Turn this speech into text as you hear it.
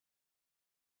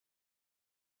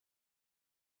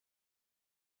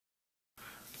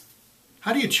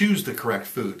How do you choose the correct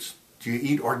foods? Do you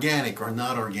eat organic or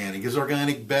not organic? Is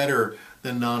organic better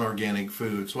than non-organic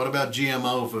foods? What about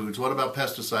GMO foods? What about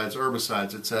pesticides,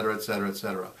 herbicides, etc., etc.,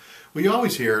 etc.? We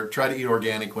always hear try to eat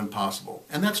organic when possible,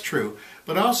 and that's true,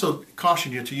 but I also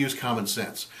caution you to use common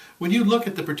sense. When you look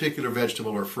at the particular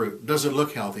vegetable or fruit, does it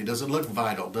look healthy? Does it look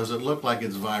vital? Does it look like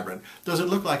it's vibrant? Does it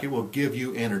look like it will give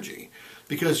you energy?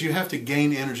 Because you have to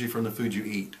gain energy from the food you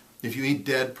eat. If you eat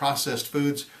dead, processed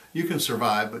foods, you can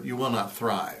survive, but you will not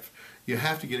thrive. You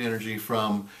have to get energy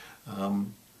from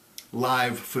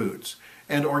live foods.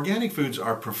 And organic foods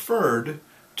are preferred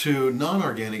to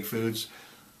non-organic foods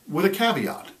with a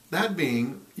caveat. That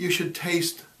being, you should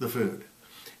taste the food.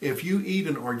 If you eat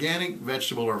an organic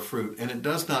vegetable or fruit and it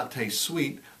does not taste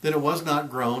sweet, then it was not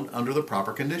grown under the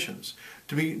proper conditions.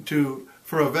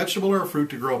 For a vegetable or a fruit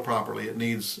to grow properly, it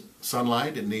needs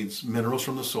sunlight, it needs minerals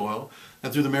from the soil,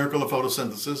 and through the miracle of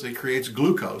photosynthesis, it creates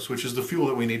glucose, which is the fuel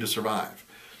that we need to survive.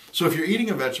 So if you're eating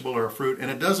a vegetable or a fruit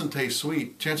and it doesn't taste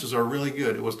sweet, chances are really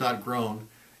good it was not grown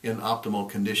in optimal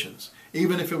conditions.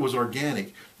 Even if it was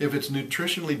organic, if it's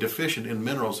nutritionally deficient in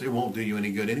minerals, it won't do you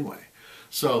any good anyway.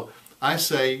 So I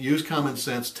say use common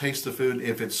sense, taste the food.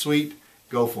 If it's sweet,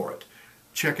 go for it.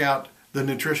 Check out the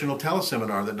nutritional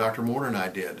teleseminar that Dr. Morter and I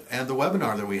did, and the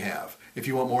webinar that we have. If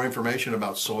you want more information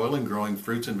about soil and growing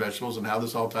fruits and vegetables and how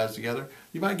this all ties together,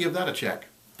 you might give that a check.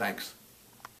 Thanks.